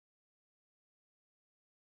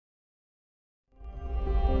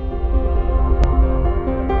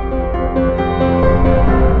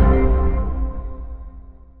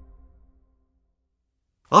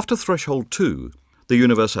After threshold 2, the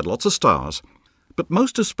universe had lots of stars, but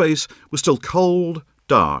most of space was still cold,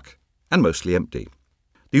 dark, and mostly empty.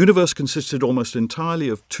 The universe consisted almost entirely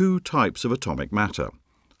of two types of atomic matter,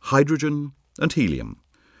 hydrogen and helium.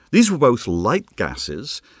 These were both light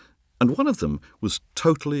gases, and one of them was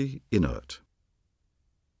totally inert.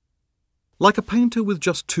 Like a painter with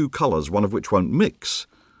just two colours, one of which won't mix,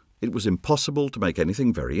 it was impossible to make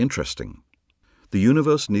anything very interesting. The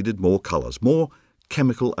universe needed more colours, more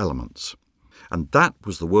chemical elements, and that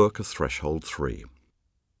was the work of threshold 3.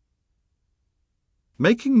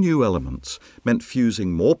 Making new elements meant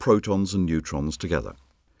fusing more protons and neutrons together.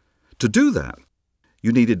 To do that,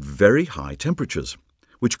 you needed very high temperatures,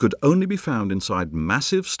 which could only be found inside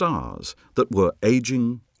massive stars that were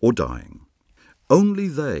aging or dying. Only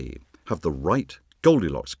they have the right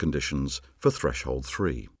Goldilocks conditions for threshold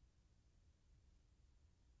 3.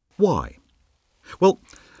 Why? Well,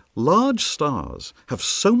 large stars have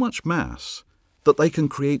so much mass that they can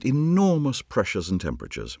create enormous pressures and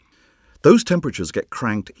temperatures. Those temperatures get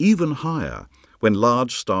cranked even higher when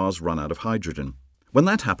large stars run out of hydrogen. When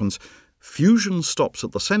that happens, fusion stops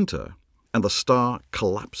at the centre and the star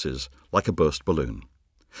collapses like a burst balloon.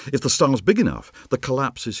 If the star is big enough, the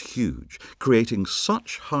collapse is huge, creating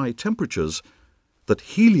such high temperatures that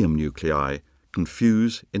helium nuclei can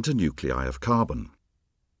fuse into nuclei of carbon.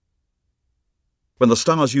 When the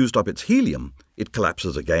star's used up its helium, it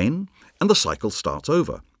collapses again and the cycle starts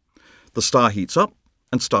over. The star heats up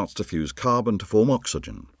and starts to fuse carbon to form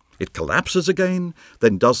oxygen. It collapses again,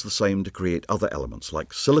 then does the same to create other elements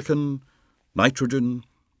like silicon, nitrogen,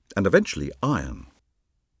 and eventually iron.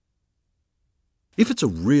 If it's a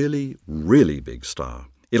really, really big star,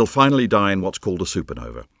 it'll finally die in what's called a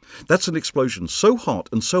supernova. That's an explosion so hot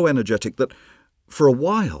and so energetic that, for a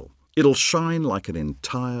while, it'll shine like an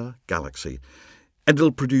entire galaxy, and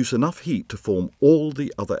it'll produce enough heat to form all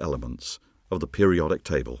the other elements of the periodic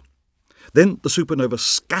table. Then the supernova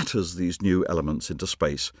scatters these new elements into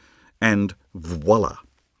space, and voila!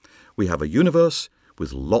 We have a universe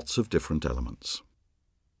with lots of different elements.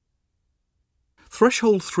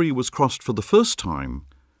 Threshold 3 was crossed for the first time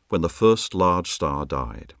when the first large star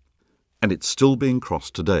died. And it's still being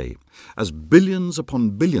crossed today, as billions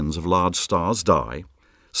upon billions of large stars die,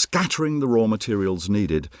 scattering the raw materials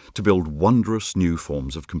needed to build wondrous new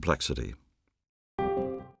forms of complexity.